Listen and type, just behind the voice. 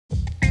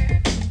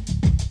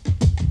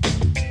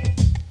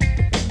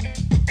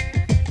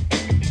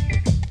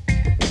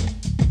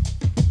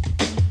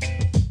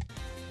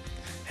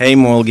Hey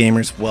Moral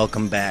Gamers,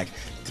 welcome back.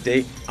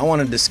 Today I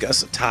want to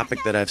discuss a topic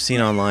that I've seen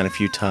online a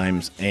few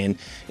times, and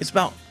it's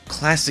about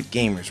classic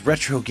gamers,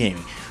 retro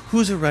gaming.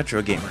 Who's a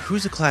retro gamer?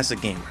 Who's a classic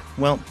gamer?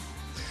 Well,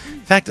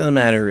 fact of the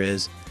matter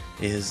is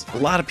a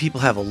lot of people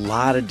have a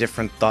lot of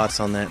different thoughts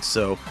on that,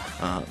 so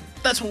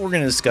that's what we're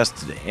going to discuss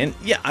today. And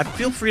yeah,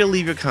 feel free to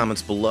leave your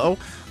comments below.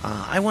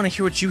 I want to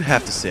hear what you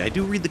have to say. I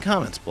do read the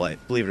comments,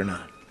 believe it or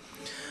not.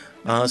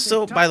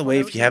 So, by the way,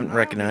 if you haven't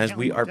recognized,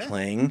 we are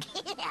playing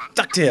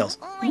Ducktales.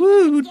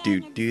 Woo!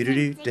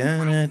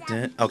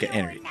 Okay,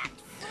 energy.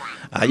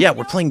 Yeah,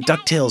 we're playing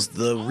Ducktales,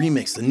 the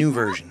remix, the new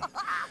version.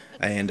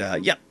 And,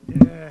 yeah.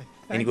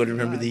 Anybody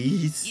remember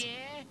these?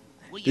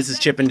 This is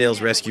Chip 'n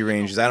Dale's Rescue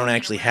Rangers. I don't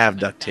actually have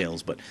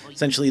Ducktales, but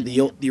essentially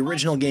the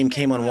original game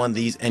came on one of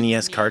these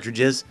NES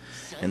cartridges.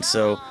 And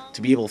so,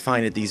 to be able to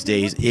find it these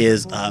days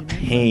is a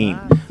pain.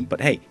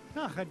 But hey,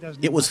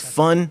 it was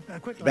fun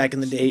back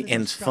in the day,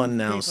 and it's fun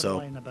now,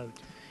 so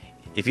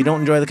if you don't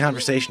enjoy the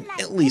conversation,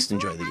 at least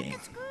enjoy the game.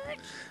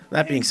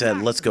 That being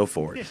said, let's go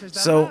forward.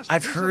 So,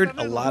 I've heard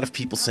a lot of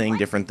people saying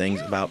different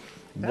things about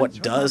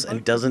what does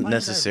and doesn't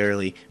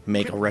necessarily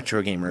make a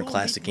retro gamer a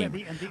classic gamer.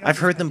 I've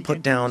heard them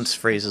put down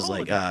phrases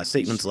like,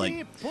 statements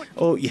like,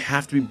 oh, you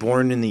have to be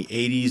born in the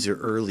 80s or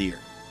earlier.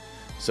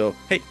 So,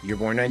 hey, you're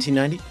born in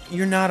 1990,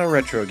 you're not a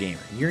retro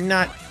gamer. You're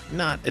not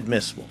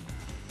admissible.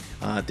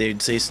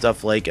 They'd say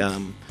stuff like,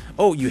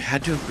 oh, you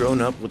had to have grown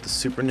up with the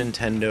Super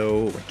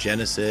Nintendo, or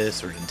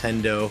Genesis, or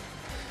Nintendo,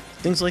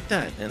 things like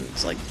that. And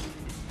it's like,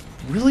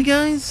 really,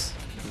 guys?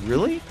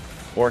 Really?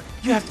 Or,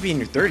 you have to be in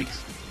your 30s.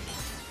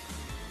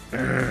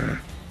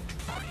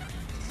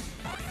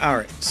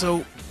 Alright,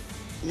 so,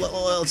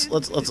 let's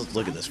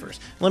look at this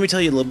first. Let me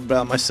tell you a little bit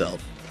about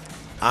myself.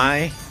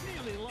 I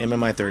am in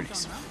my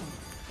 30s.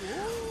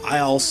 I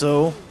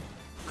also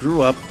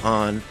grew up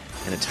on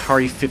an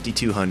Atari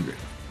 5200.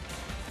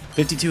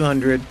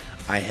 5200,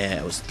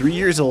 I was 3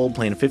 years old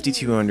playing a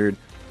 5200,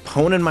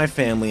 poning my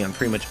family on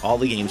pretty much all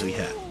the games we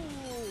had.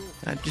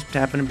 I just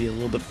happened to be a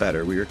little bit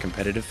better. We were a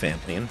competitive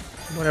family and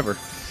whatever.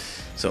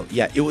 So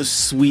yeah, it was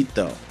sweet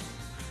though.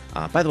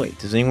 By the way,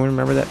 does anyone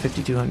remember that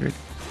 5200?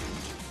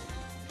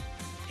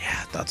 Yeah,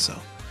 I thought so.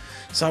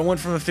 So I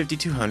went from a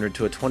 5200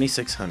 to a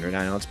 2600,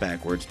 I know it's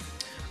backwards,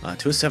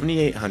 to a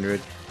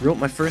 7800, wrote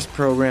my first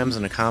programs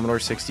on a Commodore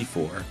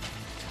 64.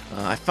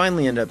 I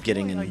finally ended up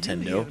getting a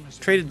Nintendo,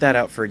 traded that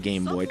out for a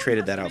Game Boy,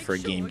 traded that out for a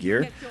Game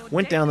Gear,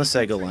 went down the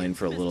Sega line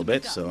for a little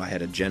bit, so I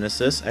had a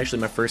Genesis.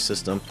 Actually, my first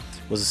system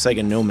was a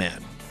Sega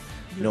Nomad.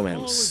 Nomad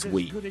was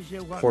sweet.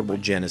 Portable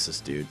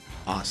Genesis, dude.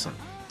 Awesome.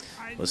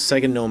 It was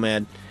Sega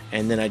Nomad,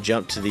 and then I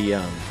jumped to the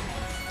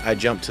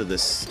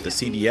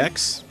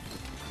CDX,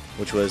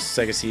 which was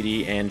Sega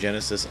CD and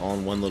Genesis all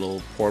in one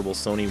little portable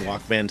Sony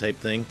Walkman type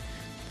thing.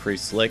 Pretty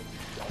slick.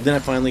 Then I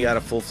finally got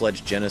a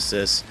full-fledged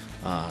Genesis,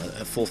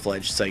 a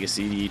full-fledged Sega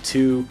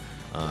CD2,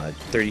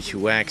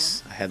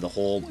 32X. I had the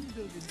whole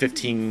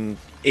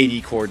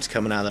 1580 chords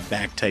coming out of the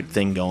back type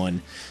thing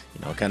going,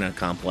 you know, kind of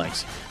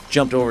complex.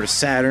 Jumped over to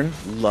Saturn,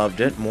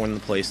 loved it, more than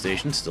the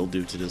PlayStation, still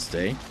do to this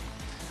day.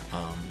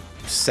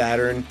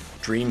 Saturn,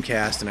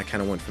 Dreamcast, and I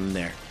kind of went from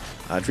there.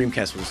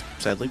 Dreamcast was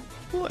sadly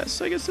the last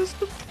Sega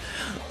system,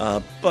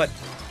 but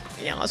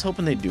yeah, I was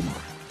hoping they'd do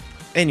more.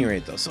 Any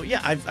rate though, so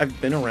yeah,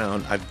 I've been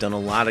around, I've done a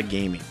lot of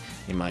gaming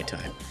in my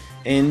time,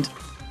 and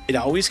it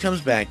always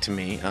comes back to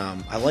me.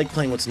 I like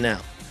playing what's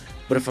now,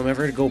 but if I'm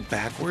ever to go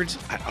backwards,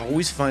 I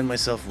always find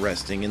myself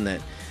resting in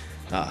that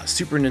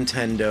Super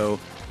Nintendo,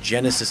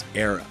 Genesis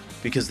era,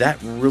 because that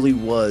really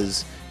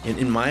was,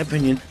 in my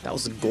opinion, that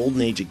was the golden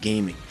age of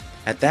gaming.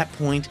 At that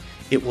point,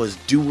 it was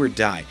do or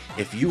die.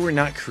 If you were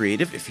not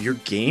creative, if your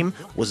game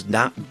was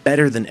not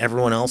better than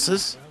everyone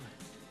else's,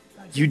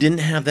 you didn't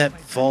have that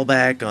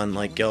fallback on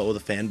like, oh, the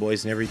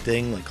fanboys and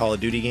everything like Call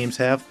of Duty games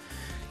have.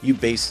 You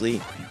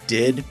basically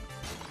did,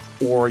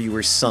 or you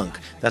were sunk.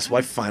 That's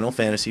why Final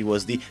Fantasy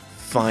was the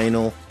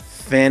Final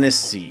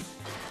Fantasy.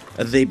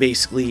 They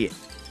basically,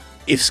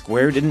 if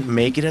Square didn't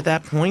make it at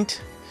that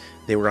point,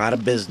 they were out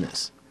of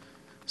business.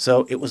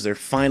 So it was their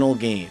final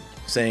game,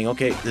 saying,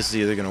 okay, this is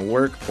either going to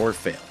work or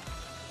fail.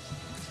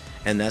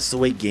 And that's the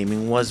way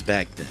gaming was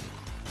back then.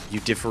 You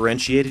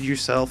differentiated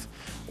yourself,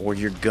 or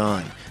you're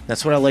gone.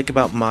 That's what I like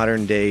about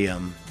modern day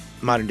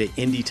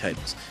indie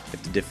titles. You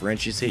have to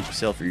differentiate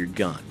yourself, or you're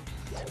gone.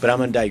 But I'm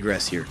going to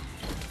digress here.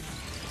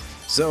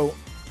 So,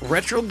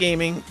 retro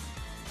game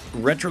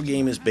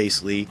is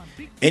basically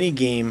any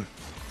game,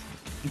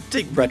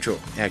 take retro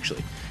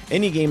actually,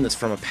 any game that's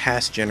from a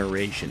past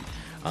generation,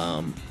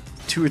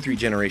 2 or 3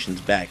 generations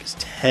back is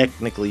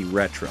technically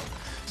retro.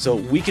 So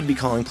we could be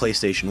calling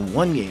PlayStation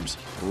 1 games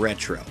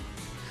retro.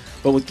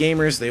 But with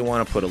gamers, they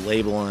want to put a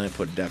label on it,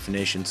 put a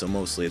definition, so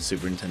mostly it's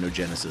Super Nintendo,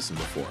 Genesis, and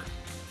before.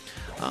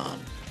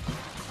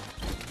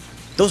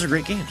 Those are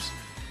great games.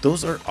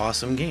 Those are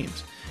awesome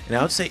games. And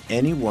I would say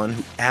anyone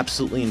who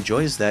absolutely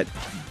enjoys that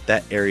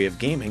area of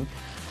gaming,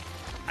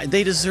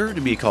 they deserve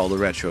to be called a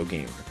retro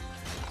gamer.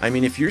 I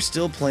mean, if you're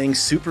still playing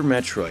Super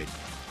Metroid,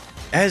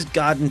 as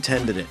God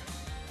intended it,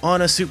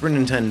 on a Super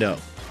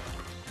Nintendo,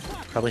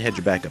 Probably had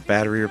your backup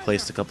battery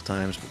replaced a couple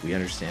times, but we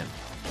understand.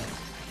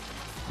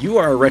 You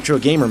are a retro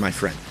gamer, my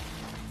friend.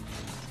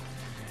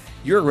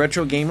 You're a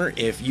retro gamer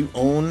if you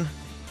own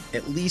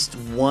at least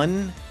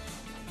one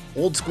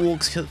old school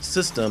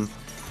system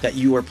that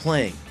you are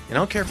playing. And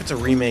I don't care if it's a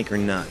remake or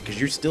not, because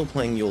you're still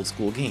playing the old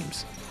school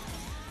games.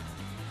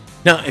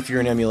 Now, if you're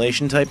an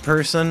emulation type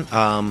person,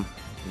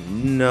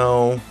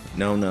 no.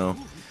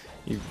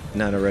 You're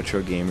not a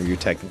retro gamer, you're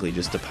technically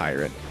just a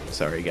pirate.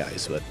 Sorry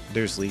guys, but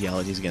there's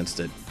legalities against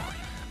it.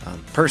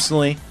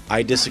 Personally,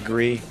 I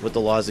disagree with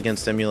the laws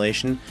against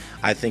emulation.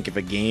 I think if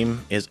a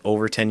game is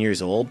over 10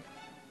 years old,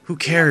 who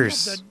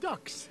cares?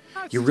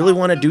 You really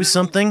want to do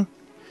something?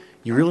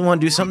 You really want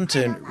to do something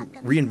to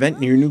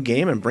reinvent your new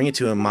game and bring it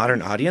to a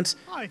modern audience?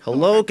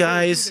 Hello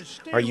guys,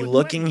 are you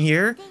looking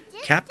here?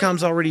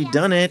 Capcom's already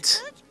done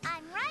it.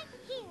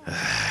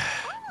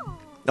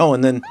 Oh,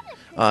 and then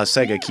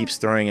Sega keeps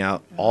throwing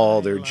out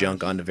all their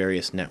junk onto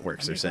various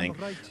networks. They're saying,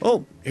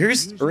 oh,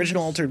 here's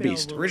original Altered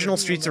Beast, original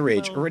Streets of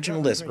Rage,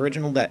 original this,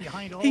 original that.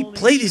 Hey,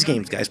 play these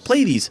games, guys,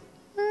 play these.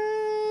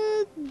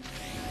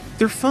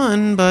 They're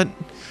fun, but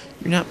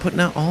you're not putting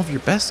out all of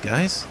your best,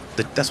 guys.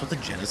 That's what the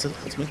Genesis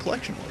Ultimate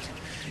Collection was.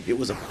 It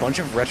was a bunch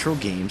of retro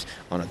games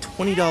on a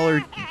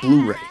 $20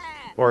 Blu-ray,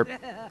 or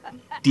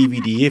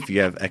DVD if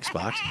you have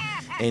Xbox,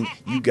 and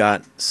you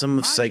got some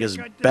of Sega's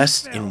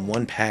best in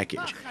one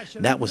package.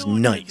 That was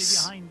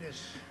nice.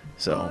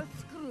 So,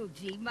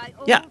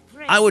 yeah,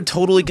 I would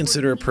totally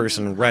consider a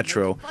person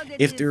retro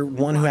if they're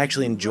one who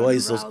actually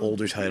enjoys those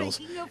older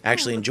titles,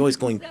 actually enjoys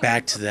going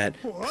back to that,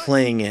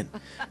 playing it.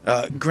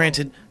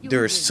 Granted,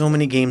 there are so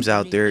many games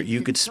out there,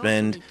 you could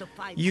spend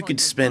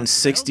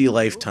 60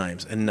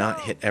 lifetimes and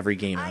not hit every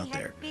game out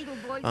there.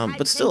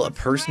 But still, a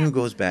person who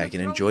goes back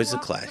and enjoys the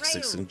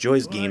classics,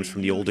 enjoys games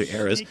from the older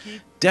eras,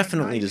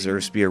 definitely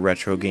deserves to be a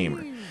retro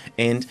gamer.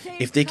 And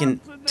if they can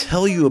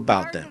tell you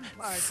about them,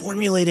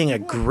 formulating a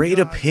great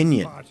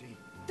opinion,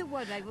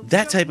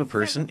 that type of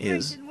person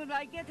is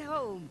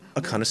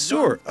a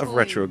connoisseur of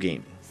retro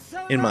gaming,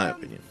 in my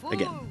opinion.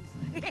 Again,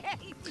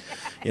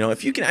 you know,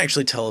 if you can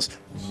actually tell us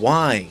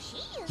why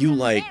you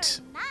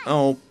liked,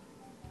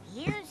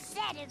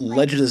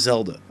 Legend of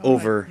Zelda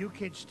over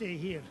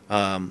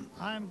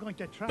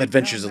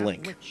Adventures of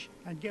Link,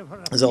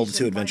 Zelda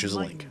 2 Adventures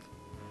of Link.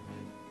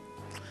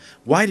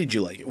 Why did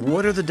you like it?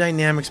 What are the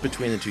dynamics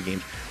between the two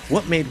games?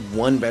 What made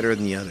one better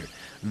than the other?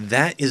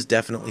 That is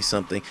definitely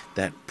something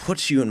that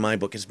puts you in my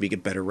book as being a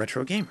better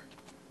retro gamer.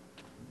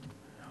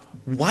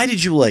 Why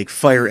did you like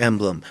Fire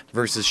Emblem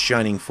versus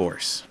Shining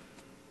Force?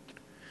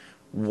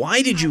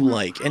 Why did you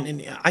like,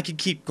 and I could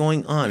keep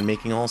going on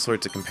making all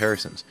sorts of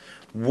comparisons.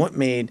 What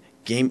made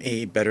Game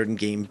A better than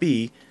Game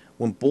B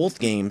when both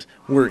games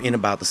were in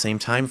about the same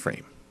time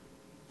frame?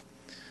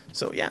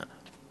 So yeah,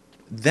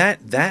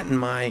 that in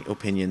my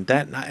opinion,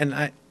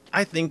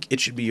 I think it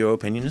should be your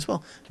opinion as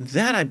well.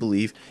 That, I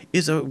believe,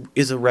 is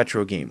a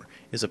retro gamer,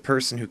 is a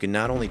person who can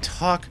not only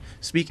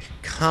speak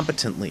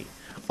competently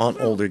on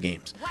older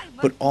games,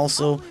 but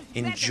also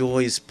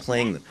enjoys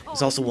playing them.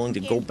 Is also willing to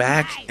go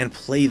back and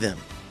play them.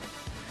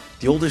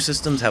 The older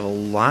systems have a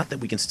lot that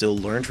we can still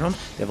learn from.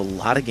 They have a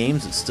lot of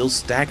games that still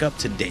stack up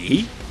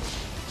today.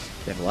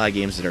 They have a lot of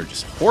games that are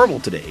just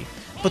horrible today,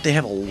 but they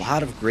have a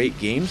lot of great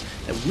games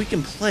that we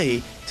can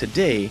play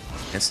today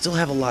and still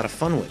have a lot of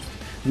fun with.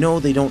 No,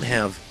 they don't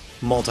have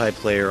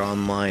multiplayer,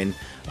 online,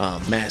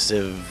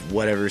 massive,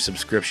 whatever,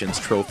 subscriptions,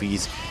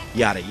 trophies,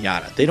 yada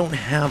yada. They don't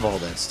have all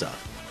that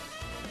stuff.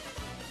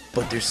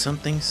 But there's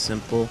something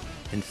simple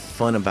and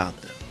fun about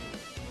them.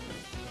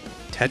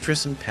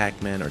 Tetris and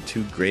Pac-Man are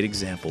two great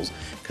examples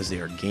because they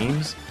are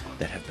games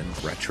that have been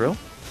retro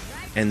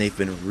and they've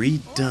been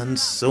redone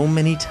so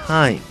many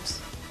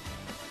times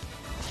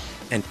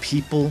and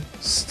people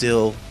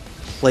still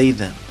play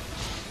them.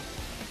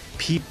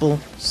 People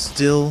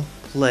still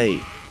play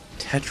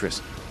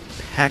Tetris,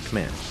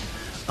 Pac-Man,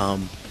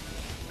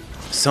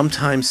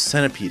 sometimes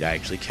Centipede I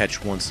actually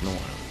catch once in a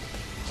while.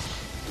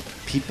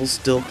 People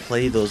still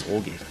play those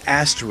old games.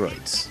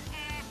 Asteroids,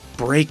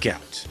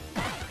 Breakout.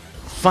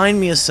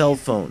 Find me a cell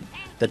phone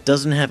that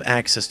doesn't have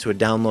access to a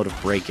download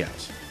of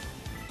Breakout.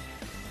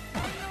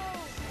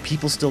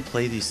 People still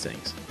play these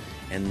things,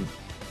 and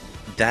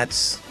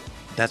that's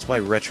why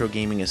retro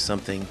gaming is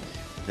something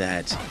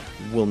that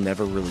will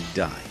never really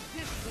die.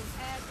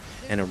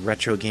 And a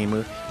retro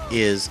gamer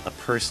is a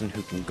person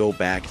who can go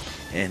back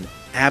and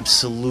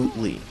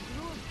absolutely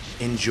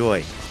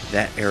enjoy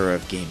that era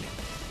of gaming.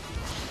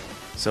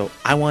 So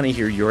I want to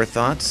hear your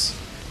thoughts.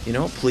 You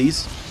know,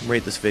 please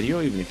rate this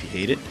video even if you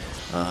hate it.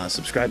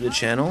 Subscribe to the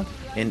channel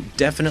and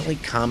definitely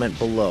comment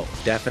below.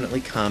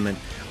 Definitely comment.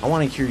 I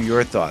want to hear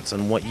your thoughts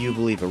on what you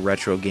believe a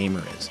retro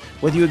gamer is,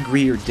 whether you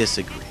agree or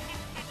disagree.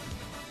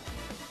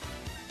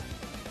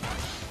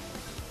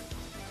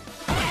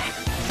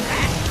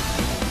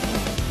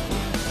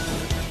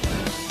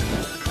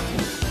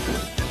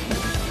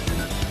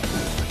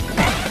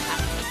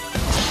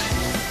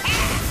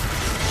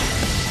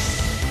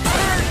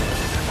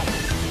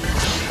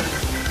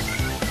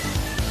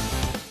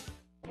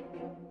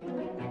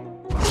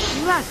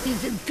 Last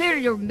these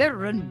inferior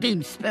mirror and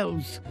beam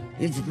spells.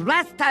 It's the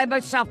last time I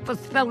shop for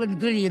spell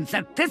ingredients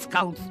at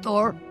discount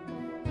store.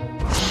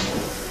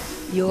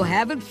 You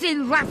haven't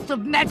seen last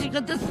of magic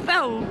of the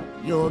spell.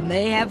 You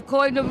may have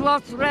coin of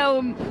lost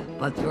realm,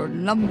 but your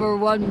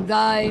 #1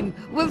 dime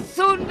will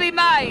soon be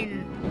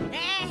mine.